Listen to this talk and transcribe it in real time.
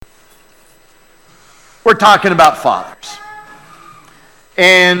we're talking about fathers.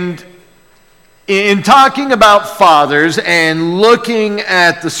 And in talking about fathers and looking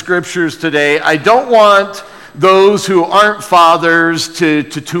at the scriptures today, I don't want those who aren't fathers to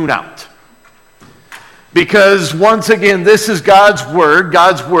tune out. Because once again, this is God's Word.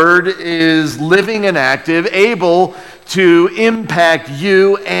 God's Word is living and active, able to impact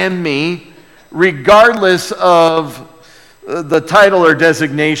you and me, regardless of the title or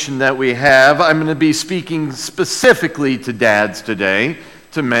designation that we have. I'm going to be speaking specifically to dads today,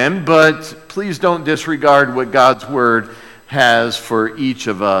 to men, but please don't disregard what God's Word has for each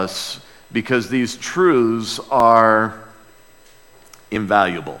of us, because these truths are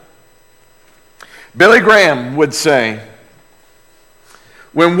invaluable. Billy Graham would say,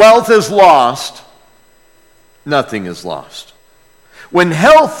 when wealth is lost, nothing is lost. When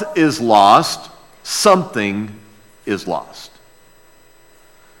health is lost, something is lost.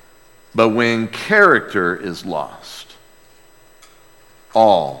 But when character is lost,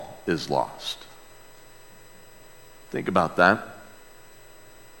 all is lost. Think about that.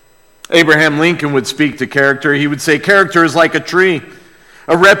 Abraham Lincoln would speak to character. He would say, character is like a tree,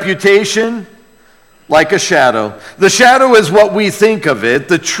 a reputation like a shadow. The shadow is what we think of it.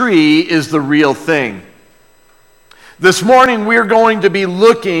 The tree is the real thing. This morning we're going to be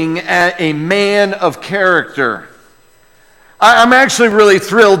looking at a man of character. I'm actually really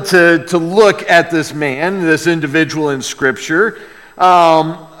thrilled to look at this man, this individual in Scripture.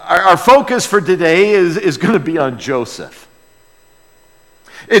 Our focus for today is going to be on Joseph.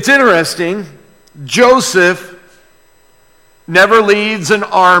 It's interesting. Joseph never leads an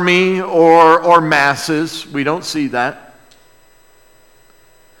army or masses. We don't see that.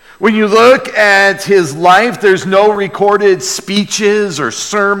 When you look at his life, there's no recorded speeches or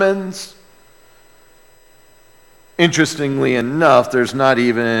sermons. Interestingly enough, there's not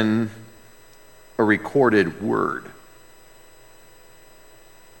even a recorded word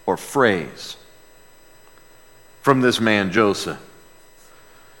or phrase from this man Joseph.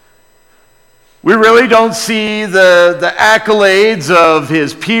 We really don't see the accolades of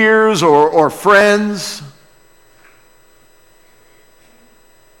his peers or friends.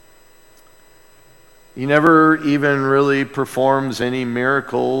 He never even really performs any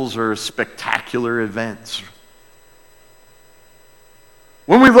miracles or spectacular events.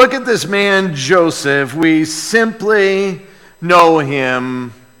 When we look at this man Joseph, we simply know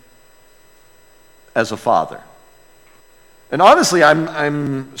him as a father. And honestly,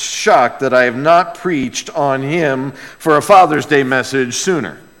 I'm shocked that I have not preached on him for a Father's Day message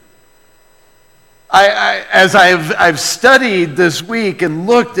sooner. As I've studied this week and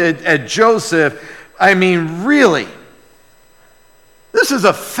looked at Joseph, I mean, really, this is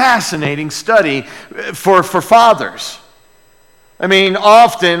a fascinating study for fathers. I mean,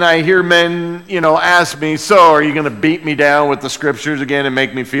 often I hear men, ask me, so are you going to beat me down with the scriptures again and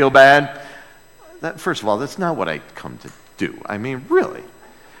make me feel bad? First of all, that's not what I come to do. I mean, really.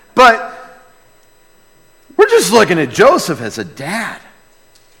 But we're just looking at Joseph as a dad.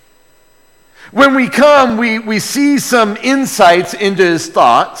 When we come, we see some insights into his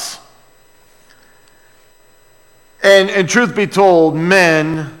thoughts. And truth be told,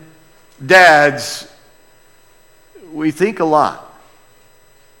 men, dads, we think a lot.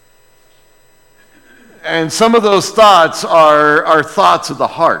 And some of those thoughts are thoughts of the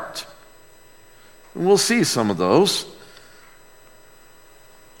heart. And we'll see some of those.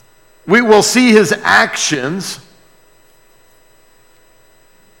 We will see his actions.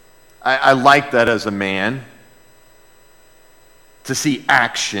 I like that as a man, to see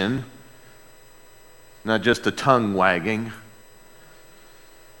action, not just a tongue wagging.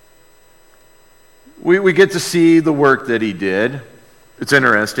 We get to see the work that he did. It's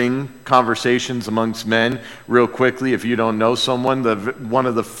interesting, conversations amongst men, real quickly, if you don't know someone, one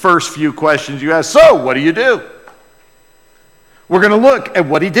of the first few questions you ask, so what do you do? We're going to look at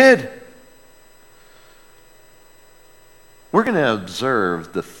what he did. We're going to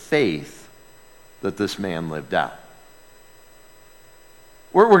observe the faith that this man lived out.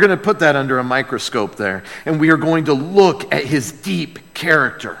 We're going to put that under a microscope there, and we are going to look at his deep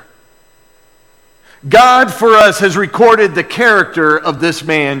character. God for us has recorded the character of this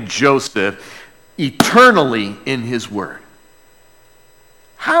man, Joseph, eternally in his word.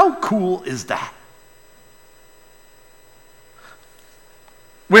 How cool is that?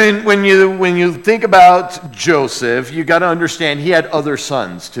 When you think about Joseph, you got to understand he had other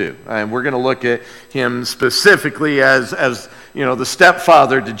sons too. And we're going to look at him specifically as the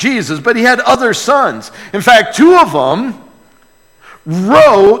stepfather to Jesus, but he had other sons. In fact, two of them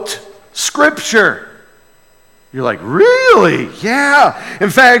wrote Scripture. You're like, really? Yeah. In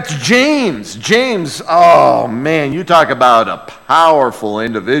fact, James, oh man, you talk about a powerful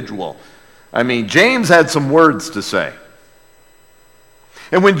individual. I mean, James had some words to say.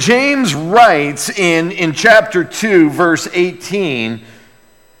 And when James writes in chapter 2, verse 18,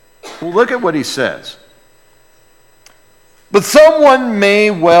 well, look at what he says. But someone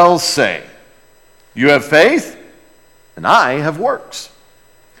may well say, you have faith, and I have works.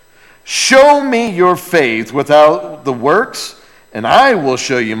 Show me your faith without the works, and I will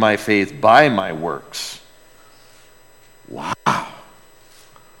show you my faith by my works. Wow.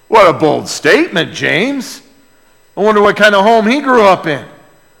 What a bold statement, James. I wonder what kind of home he grew up in.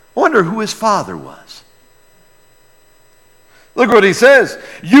 I wonder who his father was. Look what he says.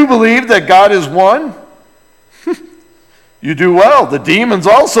 You believe that God is one? You do well. The demons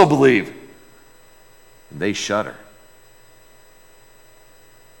also believe. And they shudder.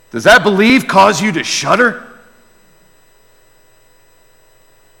 Does that belief cause you to shudder?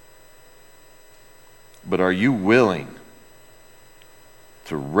 But are you willing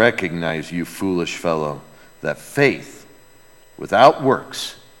to recognize, you foolish fellow, that faith without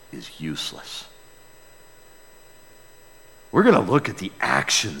works is useless? We're going to look at the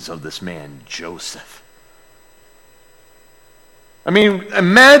actions of this man, Joseph. I mean,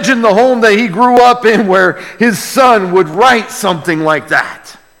 imagine the home that he grew up in where his son would write something like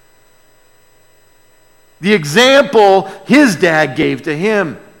that. The example his dad gave to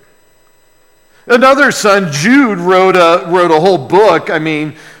him. Another son, Jude, wrote a whole book. I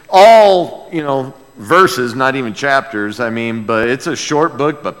mean, all, verses, not even chapters. But it's a short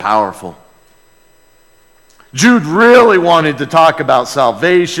book, but powerful. Jude really wanted to talk about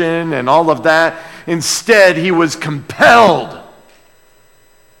salvation and all of that. Instead, he was compelled,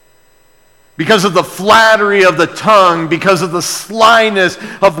 because of the flattery of the tongue, because of the slyness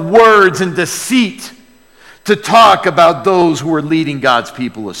of words and deceit, to talk about those who were leading God's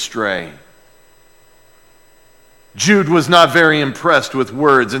people astray. Jude was not very impressed with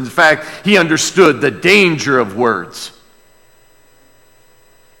words. In fact, he understood the danger of words.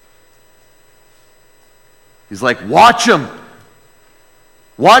 He's like, watch them.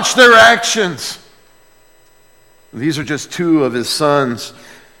 Watch their actions. These are just two of his sons.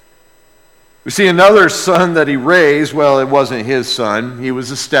 We see another son that he raised. Well, it wasn't his son. He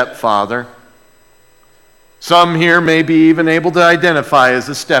was a stepfather. Some here may be even able to identify as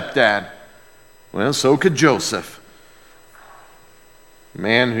a stepdad. Well, so could Joseph. A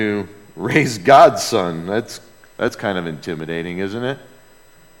man who raised God's son. That's kind of intimidating, isn't it?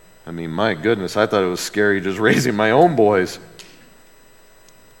 My goodness, I thought it was scary just raising my own boys.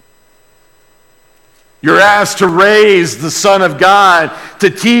 You're asked to raise the Son of God, to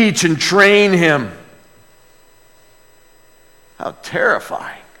teach and train him. How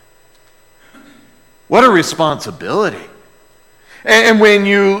terrifying. What a responsibility. And when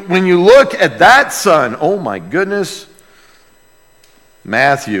you look at that son, oh my goodness,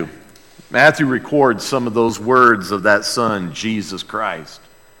 Matthew records some of those words of that son, Jesus Christ.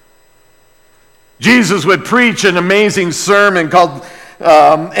 Jesus would preach an amazing sermon called,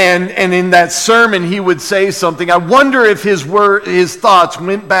 and in that sermon he would say something. I wonder if his thoughts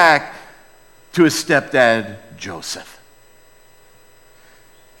went back to his stepdad, Joseph.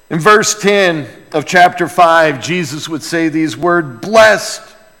 In verse 10 of chapter 5, Jesus would say these words, Blessed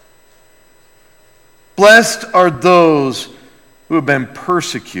are those who have been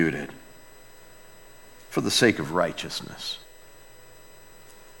persecuted for the sake of righteousness.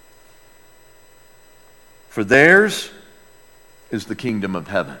 For theirs is the kingdom of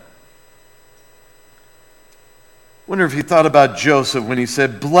heaven. Wonder if you thought about Joseph when he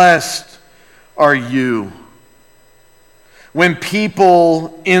said, Blessed are you when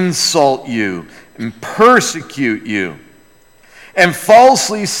people insult you and persecute you and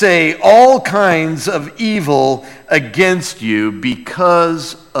falsely say all kinds of evil against you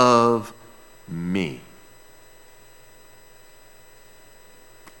because of me.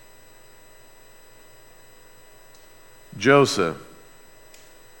 Joseph,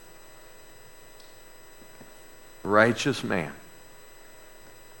 righteous man,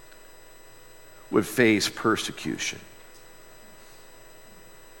 would face persecution.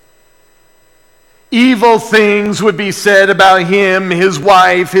 Evil things would be said about him, his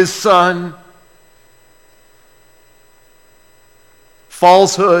wife, his son.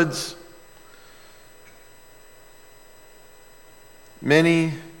 Falsehoods.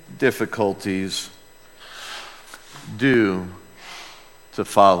 Many difficulties due to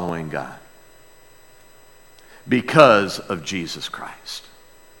following God because of Jesus Christ.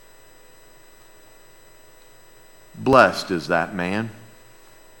 Blessed is that man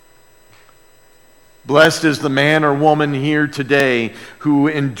Blessed is the man or woman here today who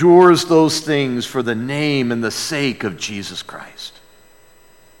endures those things for the name and the sake of Jesus Christ.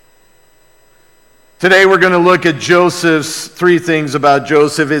 Today we're going to look at Joseph's three things about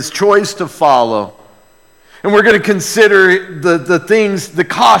Joseph, his choice to follow. And we're going to consider the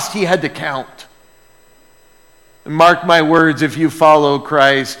cost he had to count. And mark my words, if you follow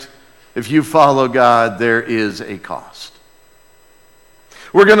Christ, if you follow God, there is a cost.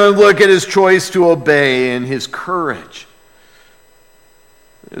 We're going to look at his choice to obey and his courage,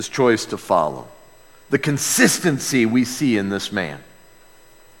 his choice to follow. The consistency we see in this man.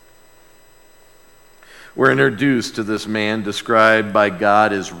 We're introduced to this man described by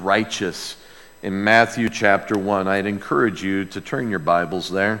God as righteous in Matthew chapter 1. I'd encourage you to turn your Bibles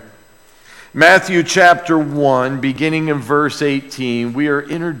there. Matthew chapter 1, beginning in verse 18, we are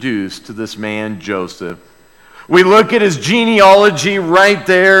introduced to this man, Joseph. We look at his genealogy right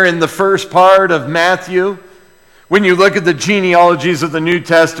there in the first part of Matthew. When you look at the genealogies of the New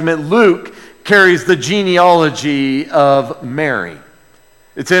Testament, Luke carries the genealogy of Mary.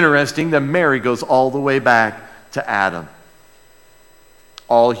 It's interesting that Mary goes all the way back to Adam.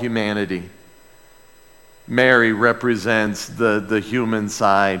 All humanity. Mary represents the human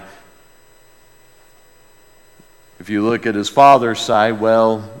side. If you look at his father's side,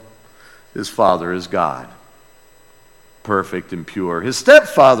 well, his father is God. Perfect and pure. His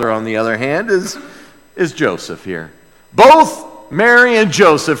stepfather, on the other hand, is Joseph here. Both Mary and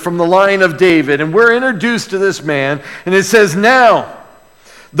Joseph from the line of David. And we're introduced to this man, and it says, now,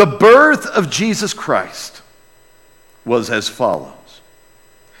 the birth of Jesus Christ was as follows.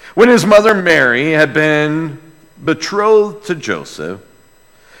 When his mother Mary had been betrothed to Joseph,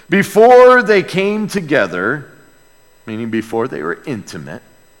 before they came together, meaning before they were intimate,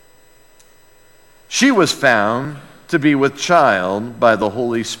 she was found to be with child by the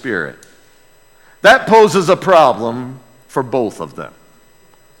Holy Spirit. That poses a problem for both of them.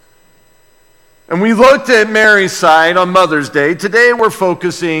 And we looked at Mary's side on Mother's Day. Today we're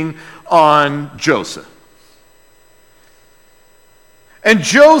focusing on Joseph. And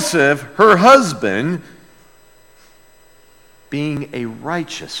Joseph, her husband, being a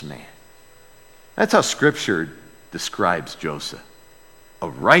righteous man. That's how Scripture describes Joseph. A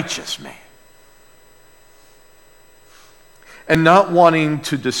righteous man. And not wanting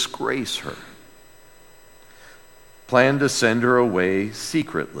to disgrace her, planned to send her away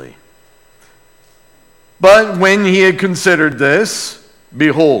secretly. But when he had considered this,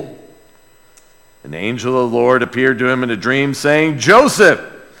 behold, an angel of the Lord appeared to him in a dream, saying, Joseph,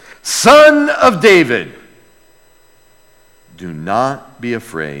 son of David, do not be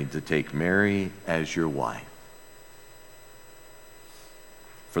afraid to take Mary as your wife.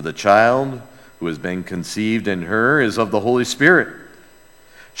 For the child who has been conceived in her is of the Holy Spirit.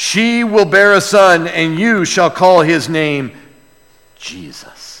 She will bear a son, and you shall call his name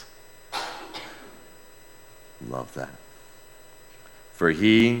Jesus. Love that. For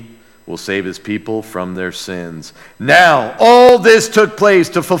he will save his people from their sins. Now, all this took place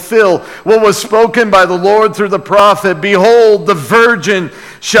to fulfill what was spoken by the Lord through the prophet. Behold, the virgin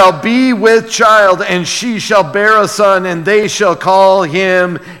shall be with child, and she shall bear a son, and they shall call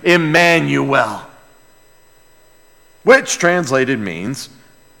him Emmanuel. Which translated means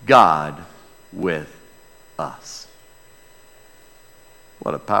God with us.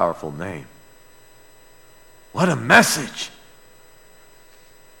 What a powerful name. What a message.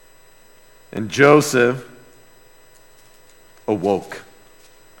 And Joseph awoke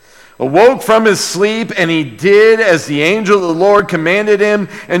from his sleep, and he did as the angel of the Lord commanded him,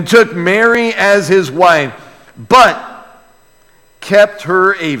 and took Mary as his wife, but kept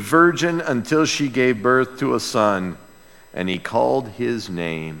her a virgin until she gave birth to a son, and he called his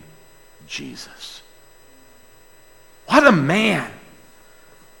name Jesus. What a man.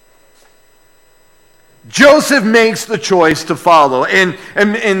 Joseph makes the choice to follow. And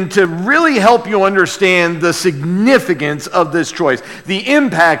to really help you understand the significance of this choice, the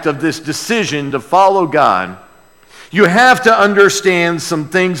impact of this decision to follow God, you have to understand some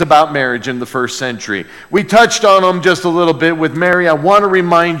things about marriage in the first century. We touched on them just a little bit with Mary. I want to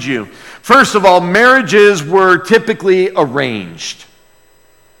remind you. First of all, marriages were typically arranged.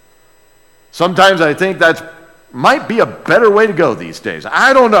 Sometimes I think that might be a better way to go these days.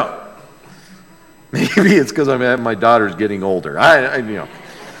 I don't know. Maybe it's because my daughter's getting older.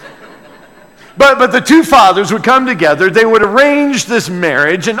 But the two fathers would come together. They would arrange this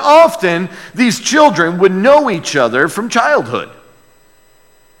marriage, and often these children would know each other from childhood.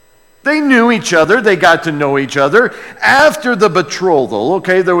 They knew each other. They got to know each other after the betrothal.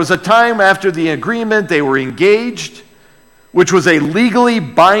 Okay, there was a time after the agreement they were engaged. which was a legally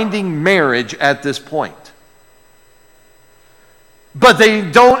binding marriage at this point. But they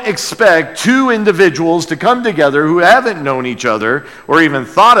don't expect two individuals to come together who haven't known each other or even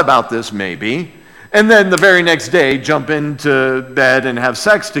thought about this maybe, and then the very next day jump into bed and have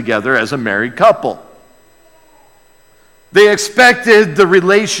sex together as a married couple. They expected the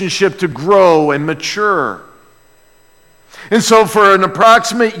relationship to grow and mature. And so for an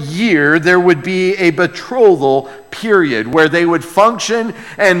approximate year, there would be a betrothal period where they would function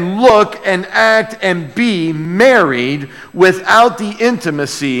and look and act and be married without the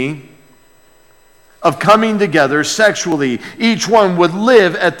intimacy of coming together sexually. Each one would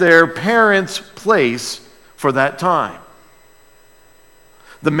live at their parents' place for that time.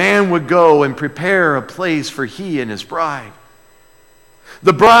 The man would go and prepare a place for he and his bride.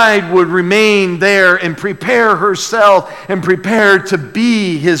 The bride would remain there and prepare herself and prepare to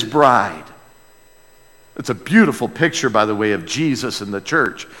be his bride. It's a beautiful picture, by the way, of Jesus and the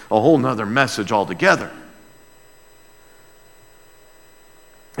church. A whole nother message altogether.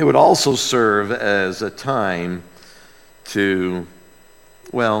 It would also serve as a time to,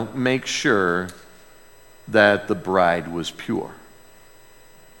 make sure that the bride was pure.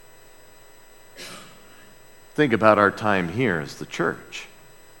 Think about our time here as the church.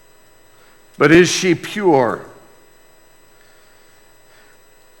 But is she pure?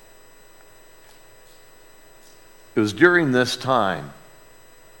 It was during this time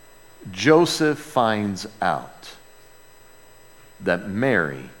Joseph finds out that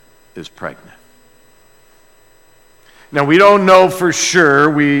Mary is pregnant. Now, we don't know for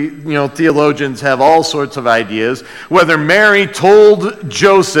sure. Theologians have all sorts of ideas. Whether Mary told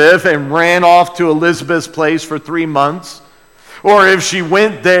Joseph and ran off to Elizabeth's place for 3 months, or if she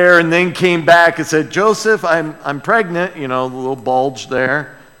went there and then came back and said, Joseph, I'm pregnant, the little bulge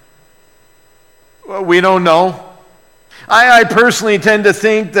there. Well, we don't know. I personally tend to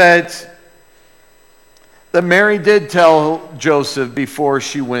think that Mary did tell Joseph before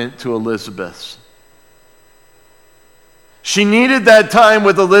she went to Elizabeth's. She needed that time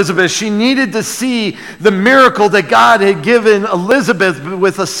with Elizabeth. She needed to see the miracle that God had given Elizabeth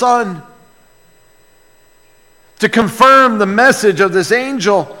with a son, to confirm the message of this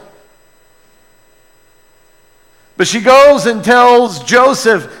angel. But she goes and tells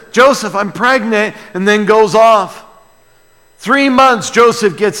Joseph, I'm pregnant, and then goes off. 3 months,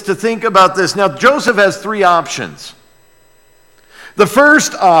 Joseph gets to think about this. Now, Joseph has 3 options. The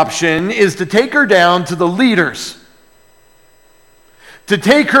first option is to take her down to the leaders, to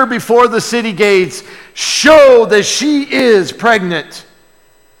take her before the city gates, show that she is pregnant.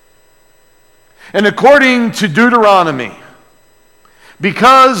 And according to Deuteronomy,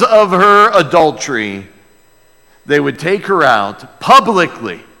 because of her adultery, they would take her out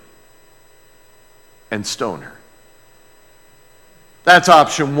publicly and stone her. That's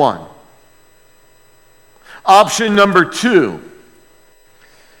option 1. Option number 2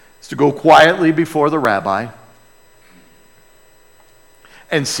 is to go quietly before the rabbi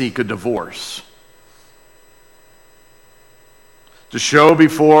and seek a divorce. To show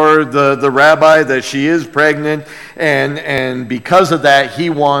before the rabbi that she is pregnant, and because of that, he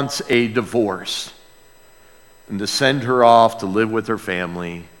wants a divorce. And to send her off to live with her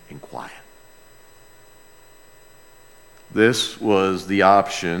family in quiet. This was the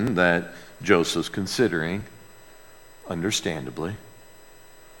option that Joseph's considering, understandably.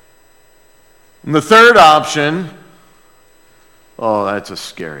 And the third option, that's a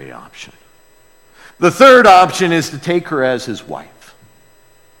scary option. The third option is to take her as his wife.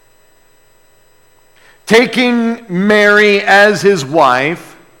 Taking Mary as his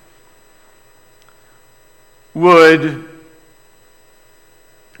wife would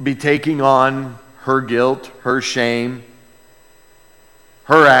be taking on her guilt, her shame,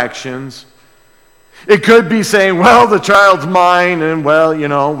 her actions. It could be saying, the child's mine, and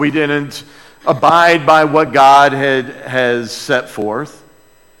we didn't abide by what God has set forth.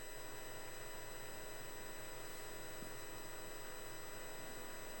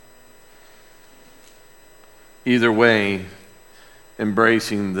 Either way,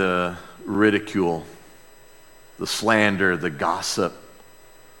 embracing the ridicule, the slander, the gossip.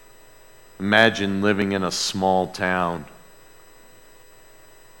 Imagine living in a small town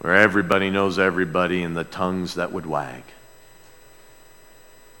where everybody knows everybody and the tongues that would wag.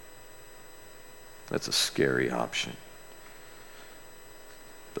 That's a scary option.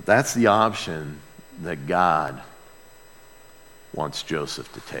 But that's the option that God wants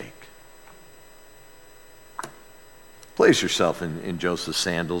Joseph to take. Place yourself in Joseph's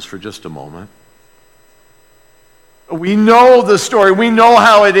sandals for just a moment. We know the story. We know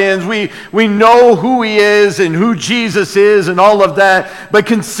how it ends. We know who he is and who Jesus is and all of that. But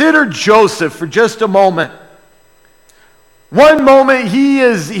consider Joseph for just a moment. One moment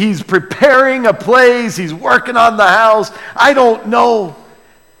he's preparing a place. He's working on the house. I don't know.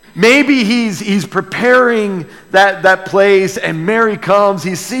 Maybe he's preparing that place, and Mary comes.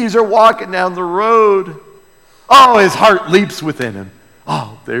 He sees her walking down the road. Oh, his heart leaps within him.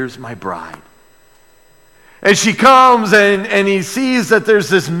 Oh, there's my bride. And she comes, and he sees that there's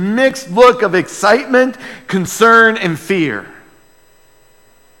this mixed look of excitement, concern, and fear.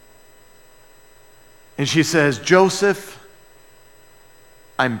 And she says, Joseph,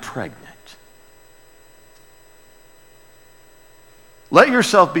 I'm pregnant. Let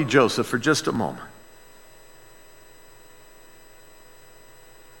yourself be Joseph for just a moment.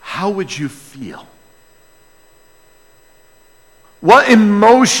 How would you feel? What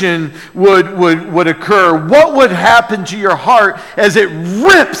emotion would occur? What would happen to your heart as it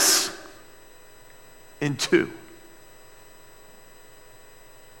rips in two?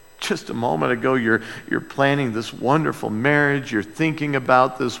 Just a moment ago, you're planning this wonderful marriage. You're thinking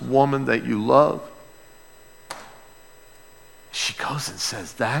about this woman that you love. She goes and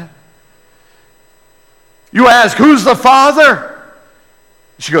says that. You ask, who's the father?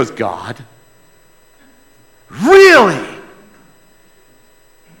 She goes, God. Really?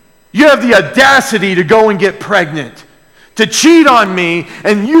 You have the audacity to go and get pregnant, to cheat on me,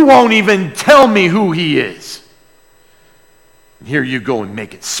 and you won't even tell me who he is. And here you go and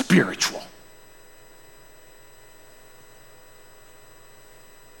make it spiritual.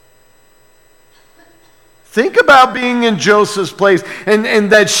 Think about being in Joseph's place and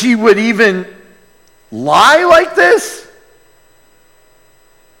that she would even lie like this.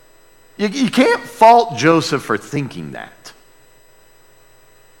 You can't fault Joseph for thinking that.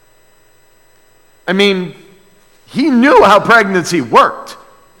 I mean, he knew how pregnancy worked.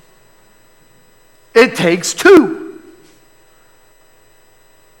 It takes two.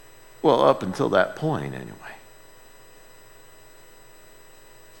 Well, up until that point, anyway.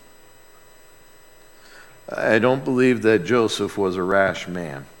 I don't believe that Joseph was a rash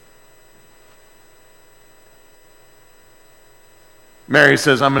man. Mary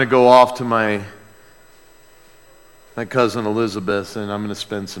says, I'm going to go off to my cousin Elizabeth, and I'm going to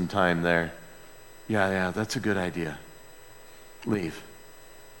spend some time there. Yeah, that's a good idea. Leave.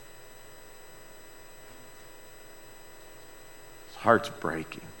 His heart's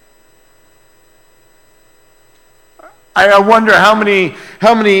breaking. I wonder how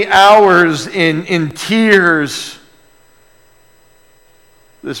many hours in tears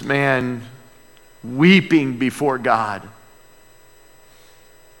this man weeping before God.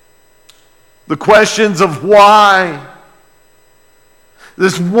 The questions of why.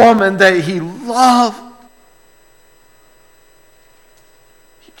 This woman that he loved.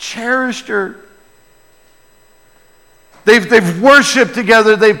 He cherished her. They've worshiped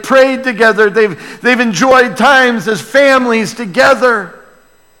together. They've prayed together. They've enjoyed times as families together.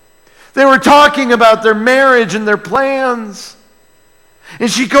 They were talking about their marriage and their plans. And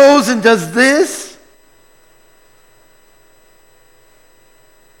she goes and does this.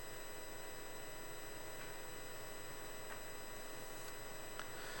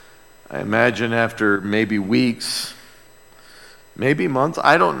 I imagine after maybe weeks, maybe months,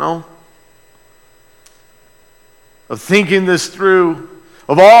 I don't know, of thinking this through,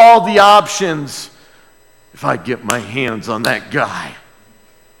 of all the options, if I get my hands on that guy.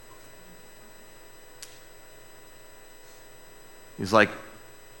 He's like,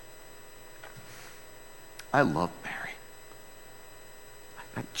 I love Mary.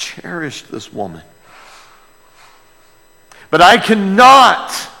 I cherish this woman. But I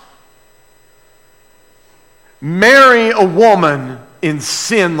cannot marry a woman in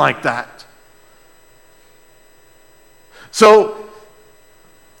sin like that. So,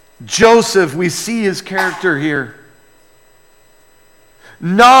 Joseph, we see his character here,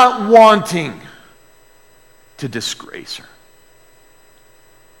 not wanting to disgrace her.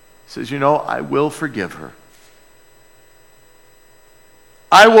 He says, I will forgive her.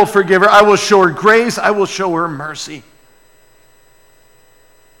 I will forgive her. I will show her grace. I will show her mercy.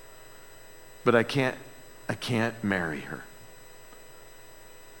 But I can't marry her.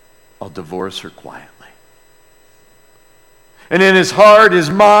 I'll divorce her quietly. And in his heart, his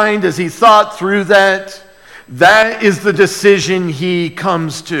mind, as he thought through that, that is the decision he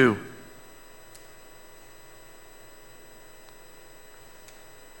comes to.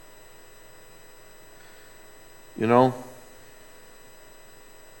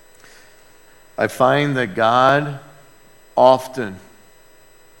 I find that God often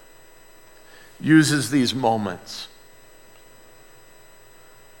uses these moments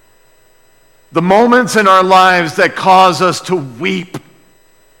The moments in our lives that cause us to weep,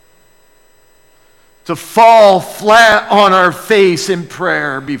 to fall flat on our face in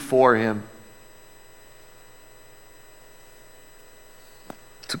prayer before Him,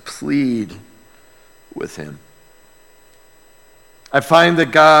 to plead with Him. I find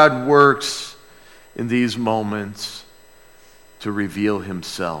that God works in these moments to reveal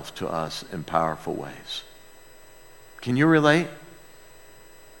Himself to us in powerful ways. Can you relate?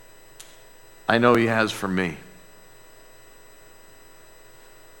 I know He has for me.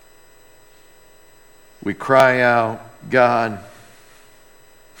 We cry out, God,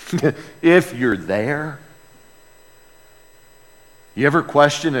 if you're there. You ever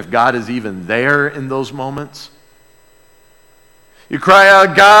question if God is even there in those moments? You cry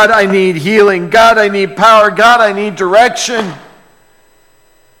out, God, I need healing. God, I need power. God, I need direction.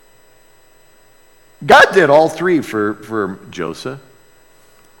 God did all three for Joseph.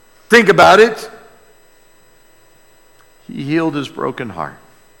 Think about it. He healed his broken heart.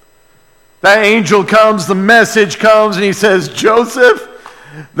 That angel comes, the message comes, and he says, Joseph,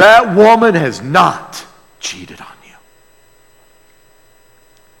 that woman has not cheated on you.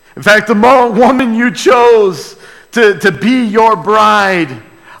 In fact, the woman you chose to be your bride,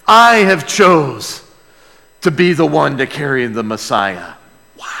 I have chose to be the one to carry the Messiah.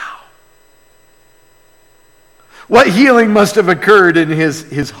 Wow. What healing must have occurred in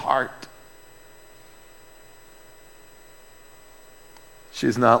his heart.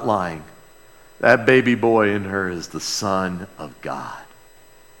 She's not lying. That baby boy in her is the Son of God.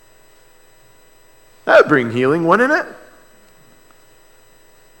 That would bring healing, wouldn't it?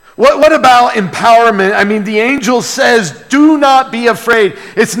 What about empowerment? I mean, the angel says, do not be afraid.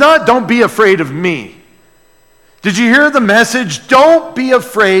 It's not, don't be afraid of me. Did you hear the message? Don't be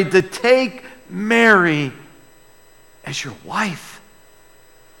afraid to take Mary as your wife.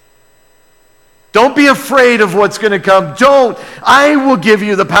 Don't be afraid of what's going to come. Don't. I will give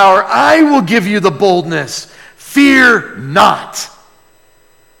you the power. I will give you the boldness. Fear not.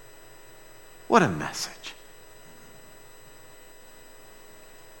 What a message.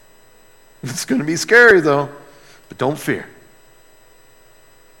 It's going to be scary, though, but don't fear.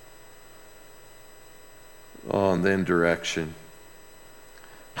 Oh, and then direction.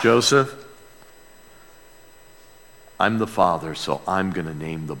 Joseph, I'm the father, so I'm going to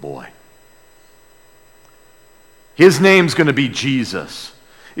name the boy. His name's going to be Jesus.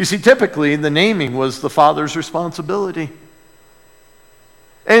 You see, typically, the naming was the father's responsibility.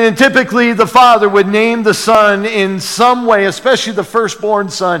 And typically, the father would name the son in some way, especially the firstborn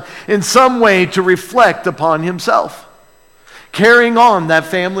son, in some way to reflect upon himself, carrying on that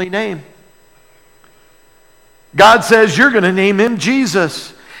family name. God says, you're going to name him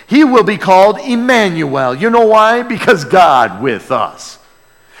Jesus. He will be called Emmanuel. You know why? Because God with us.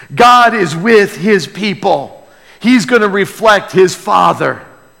 God is with his people. He's going to reflect his father.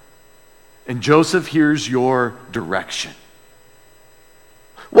 And Joseph, here's your direction.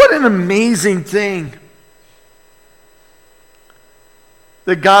 What an amazing thing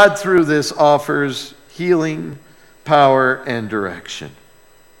that God through this offers healing, power, and direction.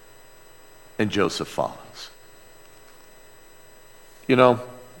 And Joseph follows. You know,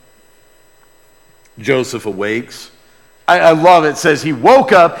 Joseph awakes. I love it. It says he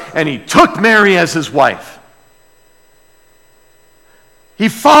woke up and he took Mary as his wife. He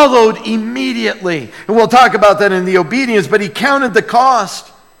followed immediately. And we'll talk about that in the obedience, but he counted the cost.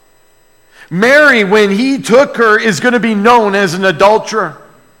 Mary, when he took her, is going to be known as an adulterer.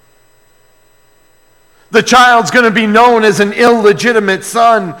 The child's going to be known as an illegitimate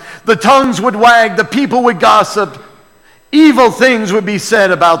son. The tongues would wag. The people would gossip. Evil things would be said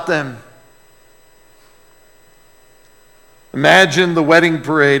about them. Imagine the wedding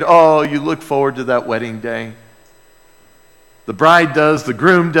parade. Oh, you look forward to that wedding day. The bride does, the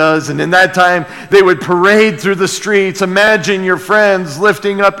groom does, and in that time they would parade through the streets. Imagine your friends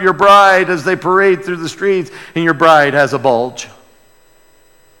lifting up your bride as they parade through the streets, and your bride has a bulge.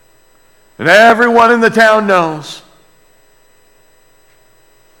 And everyone in the town knows.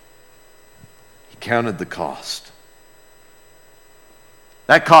 He counted the cost.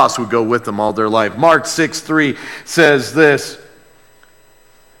 That cost would go with them all their life. Mark 6:3 says this.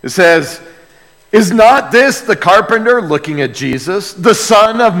 It says, is not this the carpenter, looking at Jesus, the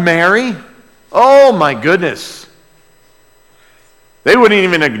son of Mary? Oh my goodness. They wouldn't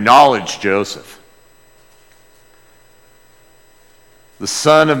even acknowledge Joseph. The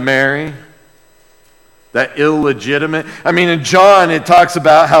son of Mary, that illegitimate. I mean, in John it talks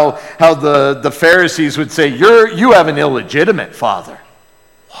about how the Pharisees would say, you have an illegitimate father.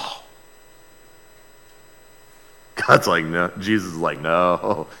 Wow. God's like, no. Jesus is like,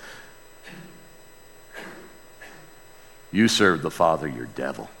 no. You serve the father, your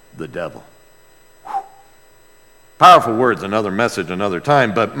devil, the devil. Whew. Powerful words, another message, another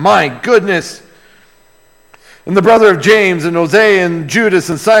time, but my goodness. And the brother of James and Jose and Judas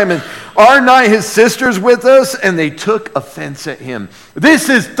and Simon, are not his sisters with us? And they took offense at him. This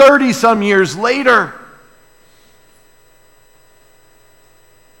is 30-some years later.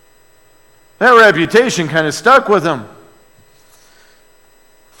 That reputation kind of stuck with him.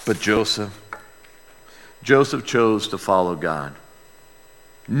 But Joseph chose to follow God,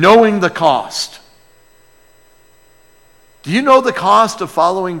 knowing the cost. Do you know the cost of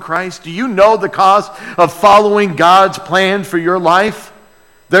following Christ? Do you know the cost of following God's plan for your life?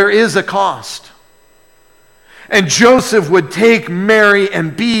 There is a cost. And Joseph would take Mary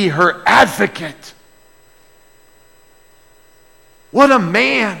and be her advocate. What a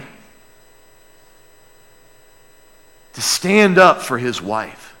man to stand up for his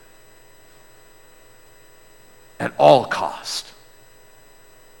wife at all cost.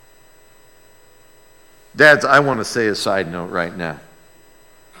 Dads, I want to say a side note right now.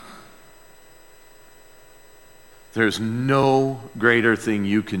 There's no greater thing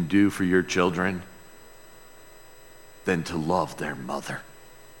you can do for your children than to love their mother.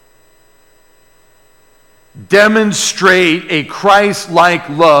 Demonstrate a Christ-like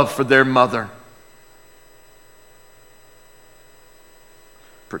love for their mother.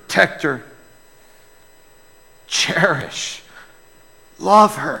 Protect her. Cherish.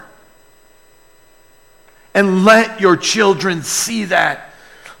 Love her. And let your children see that.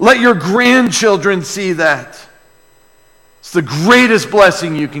 Let your grandchildren see that. It's the greatest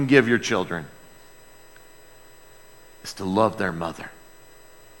blessing you can give your children, is to love their mother.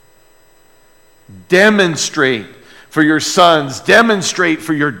 Demonstrate for your sons, demonstrate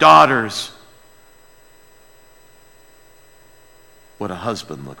for your daughters what a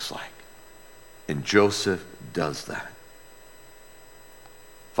husband looks like. And Joseph does that.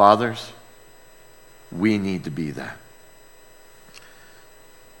 Fathers, we need to be that.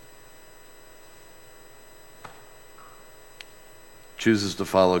 Chooses to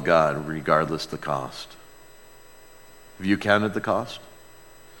follow God regardless of the cost. Have you counted the cost?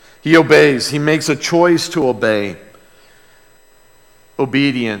 He obeys. He makes a choice to obey.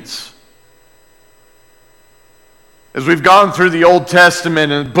 Obedience. As we've gone through the Old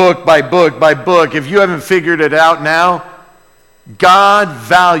Testament and book by book by book, if you haven't figured it out now, God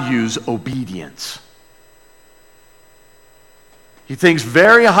values obedience. He thinks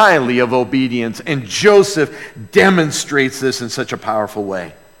very highly of obedience, and Joseph demonstrates this in such a powerful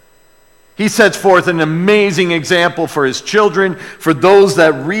way. He sets forth an amazing example for his children, for those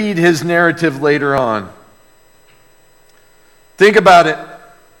that read his narrative later on. Think about it.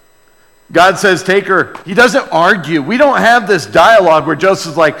 God says, take her. He doesn't argue. We don't have this dialogue where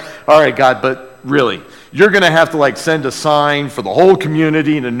Joseph's like, all right, God, but really, you're going to have to send a sign for the whole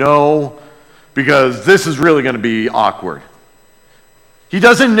community to know, because this is really going to be awkward. He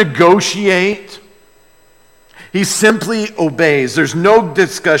doesn't negotiate. He simply obeys. There's no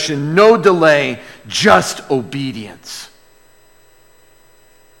discussion, no delay, just obedience.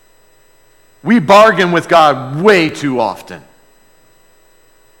 We bargain with God way too often.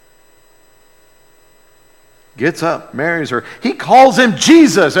 Gets up, marries her. He calls him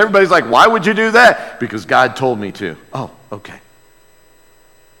Jesus. Everybody's like, why would you do that? Because God told me to. Oh, okay.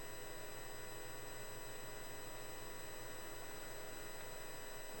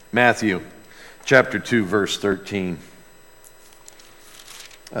 Matthew chapter 2, verse 13.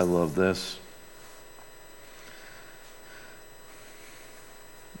 I love this.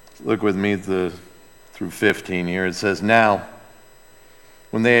 Look with me through 15 here. It says, now,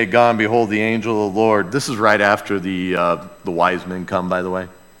 when they had gone, behold, the angel of the Lord. This is right after the wise men come, by the way.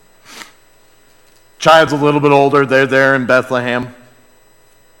 Child's a little bit older. They're there in Bethlehem.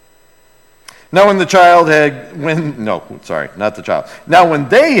 Now when the child had, Now when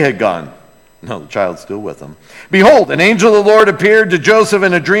they had gone, no, the child's still with them. Behold, an angel of the Lord appeared to Joseph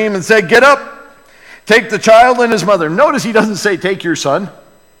in a dream and said, get up, take the child and his mother. Notice he doesn't say, take your son.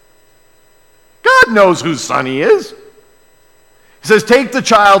 God knows whose son he is. He says, take the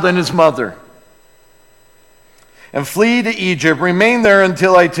child and his mother and flee to Egypt. Remain there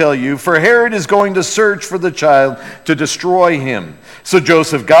until I tell you, for Herod is going to search for the child to destroy him. So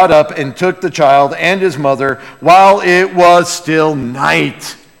Joseph got up and took the child and his mother while it was still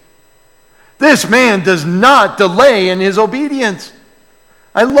night. This man does not delay in his obedience.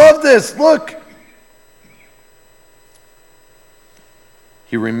 I love this. Look.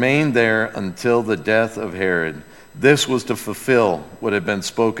 He remained there until the death of Herod. This was to fulfill what had been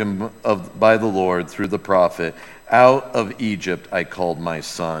spoken of by the Lord through the prophet. Out of Egypt I called my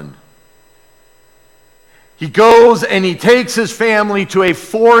son. He goes and he takes his family to a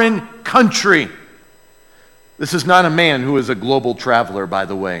foreign country. This is not a man who is a global traveler, by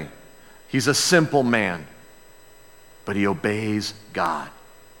the way. He's a simple man. But he obeys God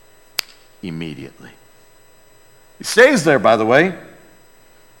immediately. He stays there, by the way.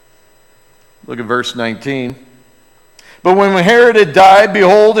 Look at verse 19. But when Herod had died,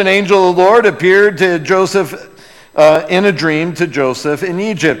 behold, an angel of the Lord appeared to Joseph in a dream to Joseph in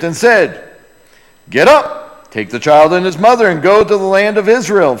Egypt and said, "Get up, take the child and his mother and go to the land of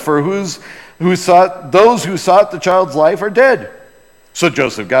Israel, for those who sought the child's life are dead." So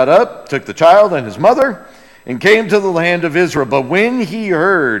Joseph got up, took the child and his mother, and came to the land of Israel. But when he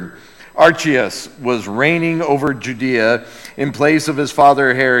heard Archelaus was reigning over Judea in place of his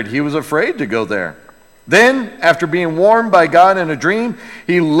father Herod, he was afraid to go there. Then, after being warned by God in a dream,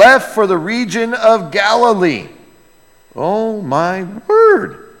 he left for the region of Galilee. Oh my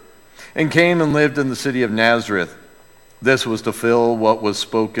word! And came and lived in the city of Nazareth. This was to fulfill what was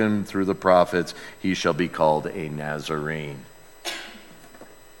spoken through the prophets. He shall be called a Nazarene.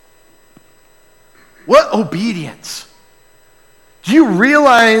 What obedience! Do you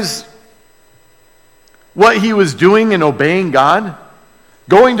realize what he was doing in obeying God?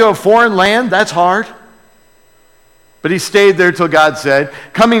 Going to a foreign land, that's hard. But he stayed there till God said.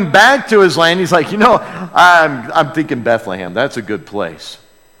 Coming back to his land, he's like, I'm thinking Bethlehem. That's a good place.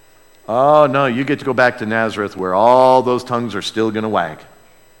 Oh, no, you get to go back to Nazareth where all those tongues are still going to wag.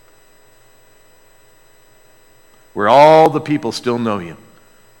 Where all the people still know you.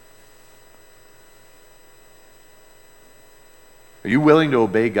 Are you willing to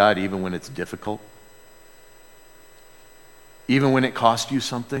obey God even when it's difficult? Even when it costs you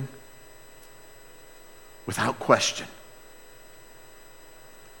something? Without question.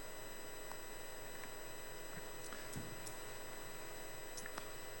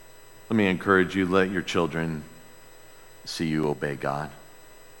 Let me encourage you, let your children see you obey God.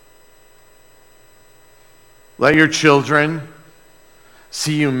 Let your children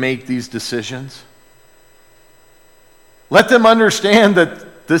see you make these decisions. Let them understand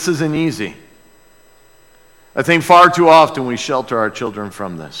that this isn't easy. I think far too often we shelter our children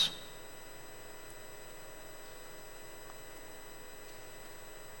from this.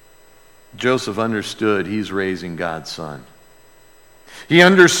 Joseph understood he's raising God's son. He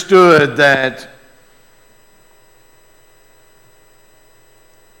understood that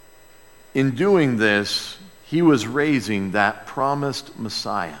in doing this, he was raising that promised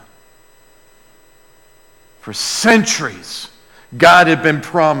Messiah. For centuries, God had been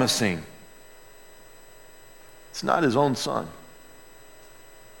promising. It's not his own son.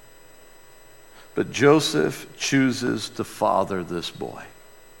 But Joseph chooses to father this boy.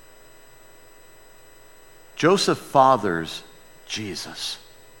 Joseph fathers Jesus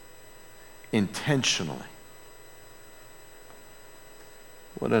intentionally.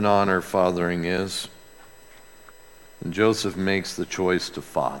 What an honor fathering is. And Joseph makes the choice to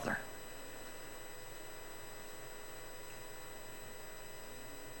father.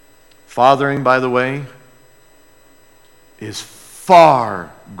 Fathering, by the way, is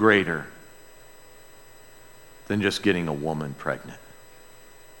far greater than just getting a woman pregnant.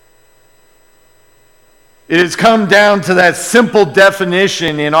 It has come down to that simple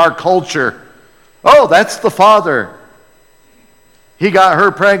definition in our culture. Oh, that's the father. He got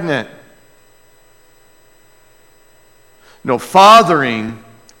her pregnant. No, father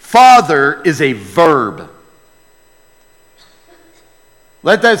is a verb.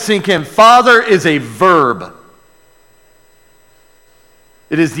 Let that sink in. Father is a verb.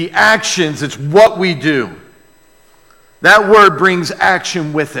 It is the actions, it's what we do. That word brings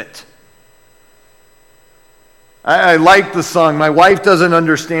action with it. I like the song. My wife doesn't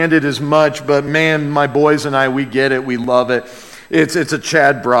understand it as much, but man, my boys and I, we get it. We love it. It's a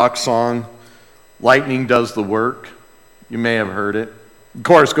Chad Brock song. Lightning does the work. You may have heard it. The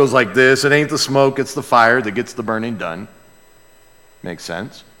chorus goes like this. It ain't the smoke, it's the fire that gets the burning done. Makes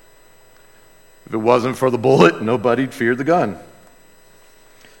sense. If it wasn't for the bullet, nobody'd fear the gun.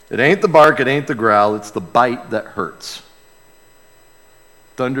 It ain't the bark, it ain't the growl, it's the bite that hurts.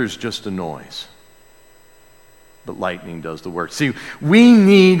 Thunder's just a noise. But lightning does the work. See, we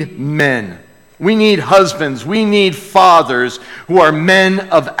need men. We need husbands. We need fathers who are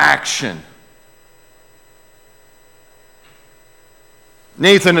men of action.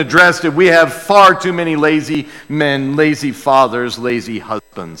 Nathan addressed it. We have far too many lazy men, lazy fathers, lazy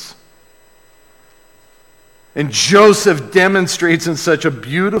husbands. And Joseph demonstrates in such a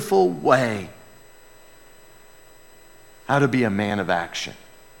beautiful way how to be a man of action.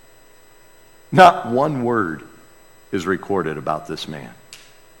 Not one word is recorded about this man.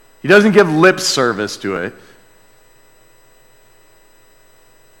 He doesn't give lip service to it.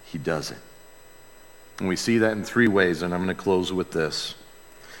 He does it. And we see that in three ways, and I'm going to close with this.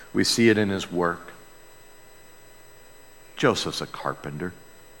 We see it in his work. Joseph's a carpenter.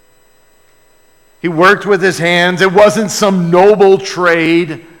 He worked with his hands. It wasn't some noble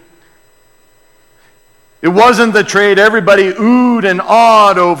trade. It wasn't the trade everybody oohed and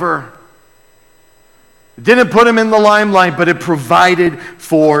awed over. It didn't put him in the limelight, but it provided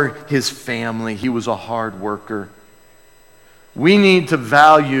for his family. He was a hard worker. We need to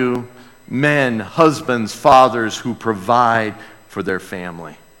value men, husbands, fathers who provide for their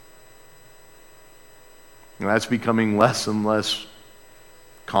family. And that's becoming less and less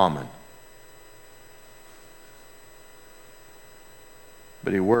common.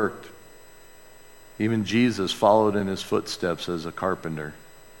 But he worked. Even Jesus followed in his footsteps as a carpenter.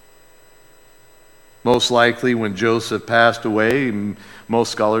 Most likely when Joseph passed away,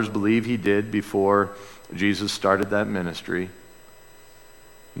 most scholars believe he did before Jesus started that ministry.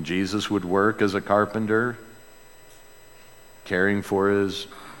 Jesus would work as a carpenter, caring for his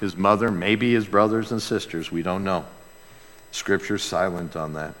mother, maybe his brothers and sisters. We don't know. Scripture's silent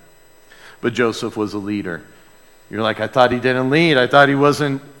on that. But Joseph was a leader. You're like, I thought he didn't lead. I thought he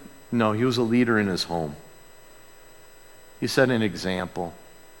wasn't. No, he was a leader in his home. He set an example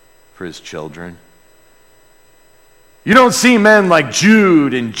for his children. You don't see men like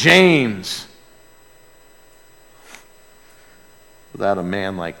Jude and James without a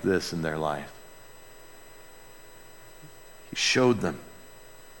man like this in their life. He showed them.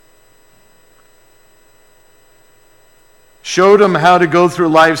 Showed them how to go through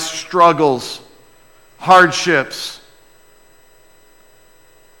life's struggles, hardships,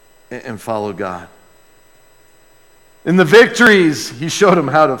 and follow God. In the victories, he showed them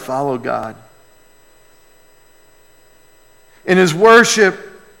how to follow God. In his worship,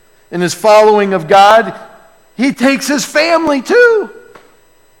 in his following of God, he takes his family too.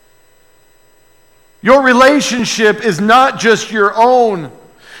 Your relationship is not just your own.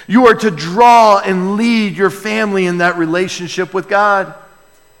 You are to draw and lead your family in that relationship with God.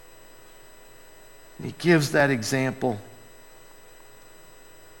 And he gives that example.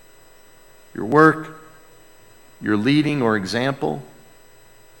 Your work, your leading or example,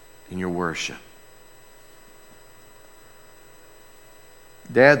 and your worship.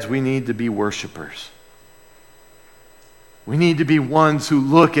 Dads, we need to be worshipers. We need to be ones who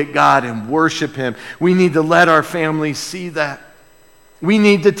look at God and worship him. We need to let our families see that. We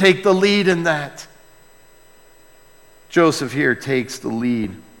need to take the lead in that. Joseph here takes the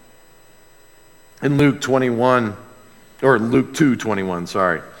lead. In Luke 21, or Luke 2:21,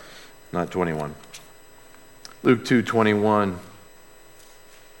 sorry, not 21. Luke 2:21,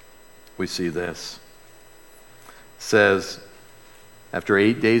 we see this. It says, after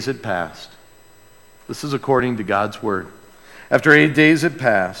 8 days had passed, this is according to God's word. After 8 days had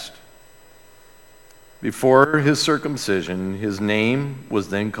passed, before his circumcision, his name was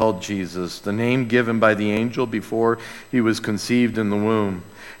then called Jesus, the name given by the angel before he was conceived in the womb.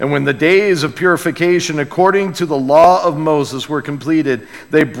 And when the days of purification according to the law of Moses were completed,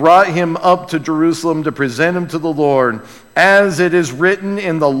 they brought him up to Jerusalem to present him to the Lord. As it is written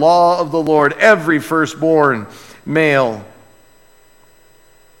in the law of the Lord, every firstborn male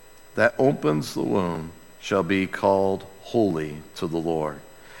that opens the womb shall be called holy to the Lord,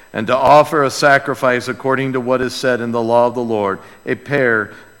 and to offer a sacrifice according to what is said in the law of the Lord, a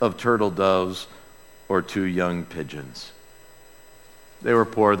pair of turtle doves or 2 young pigeons. They were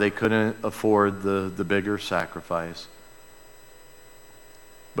poor. They couldn't afford the bigger sacrifice.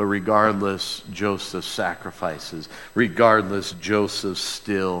 But regardless, Joseph sacrifices. Regardless, Joseph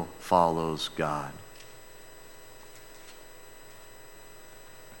still follows God.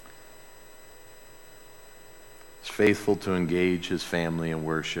 Faithful to engage his family in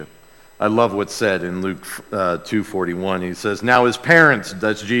worship. I love what's said in Luke 2:41. He says, now his parents,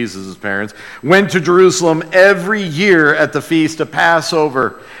 that's Jesus' parents, went to Jerusalem every year at the feast of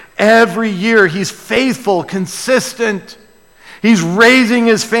Passover. Every year he's faithful, consistent. He's raising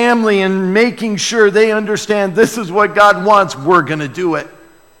his family and making sure they understand this is what God wants. We're going to do it.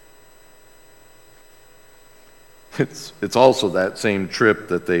 It's also that same trip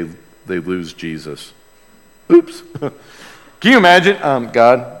that they lose Jesus. Oops. Can you imagine?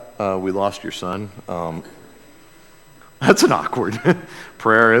 God, we lost your son. That's an awkward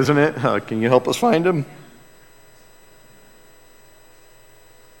prayer, isn't it? Can you help us find him?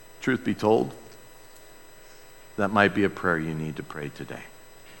 Truth be told, that might be a prayer you need to pray today.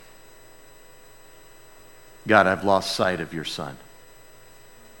 God, I've lost sight of your son.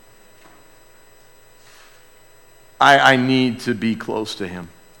 I need to be close to him.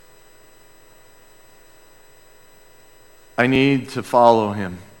 I need to follow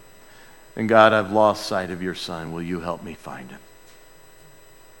him. And God, I've lost sight of your son. Will you help me find him?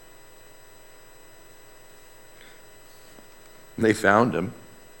 And they found him.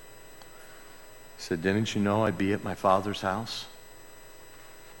 He said, didn't you know I'd be at my Father's house?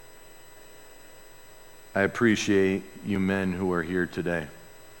 I appreciate you men who are here today.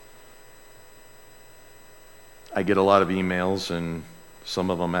 I get a lot of emails, and some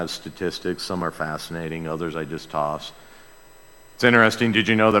of them have statistics. Some are fascinating. Others I just toss. It's interesting. Did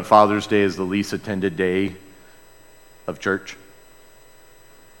you know that Father's Day is the least attended day of church?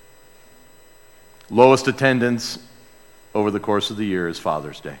 Lowest attendance over the course of the year is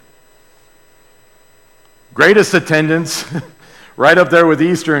Father's Day. Greatest attendance, right up there with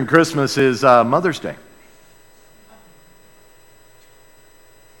Easter and Christmas, is Mother's Day.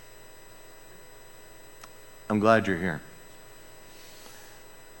 I'm glad you're here.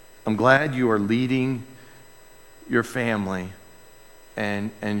 I'm glad you are leading your family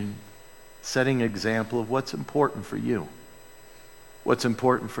and setting an example of what's important for you, what's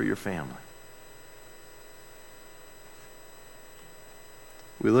important for your family.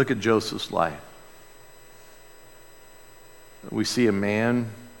 We look at Joseph's life. We see a man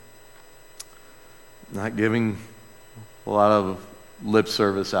not giving a lot of lip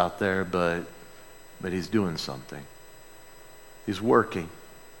service out there, but he's doing something. He's working.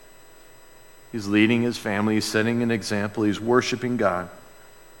 He's leading his family. He's setting an example. He's worshiping God.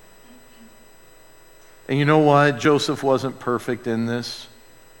 And you know what? Joseph wasn't perfect in this.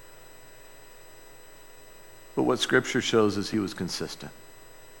 But what Scripture shows is he was consistent.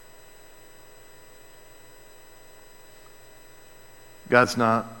 God's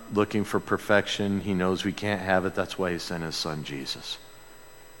not looking for perfection. He knows we can't have it. That's why he sent his son Jesus.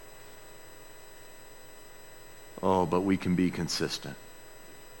 Oh, but we can be consistent.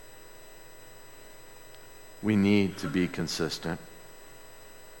 We need to be consistent.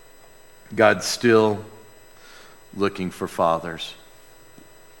 God's still looking for fathers,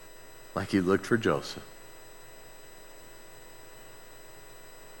 like he looked for Joseph.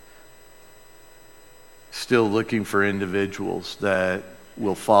 Still looking for individuals that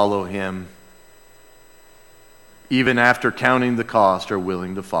will follow him, even after counting the cost, are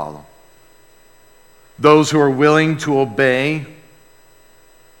willing to follow. Those who are willing to obey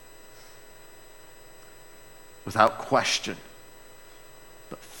without question,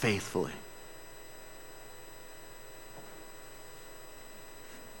 but faithfully.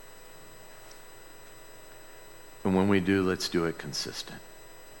 And when we do, let's do it consistent.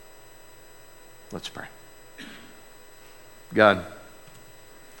 Let's pray. God,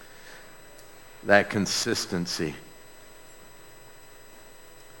 that consistency.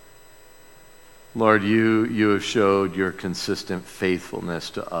 Lord, you have showed your consistent faithfulness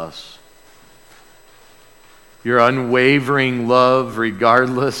to us. Your unwavering love,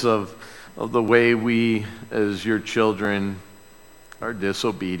 regardless of the way we, as your children, are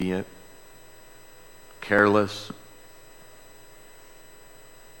disobedient, careless.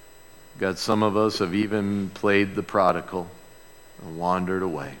 God, some of us have even played the prodigal and wandered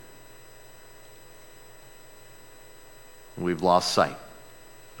away. We've lost sight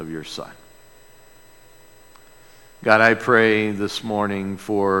of your Son. God, I pray this morning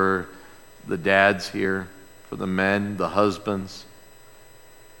for the dads here, for the men, the husbands.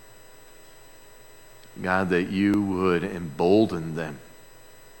 God, that you would embolden them.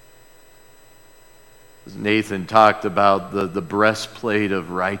 As Nathan talked about the breastplate of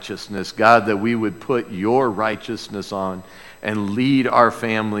righteousness, God, that we would put your righteousness on and lead our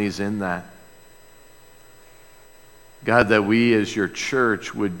families in that. God, that we as your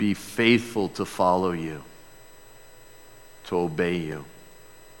church would be faithful to follow you, to obey you.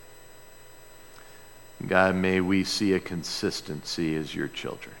 God, may we see a consistency as your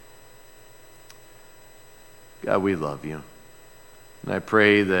children. God, we love you. And I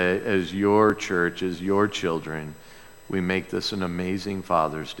pray that as your church, as your children, we make this an amazing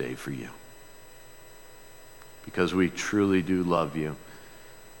Father's Day for you. Because we truly do love you.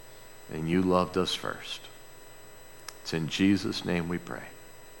 And you loved us first. It's in Jesus' name we pray.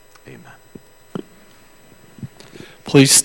 Amen. Please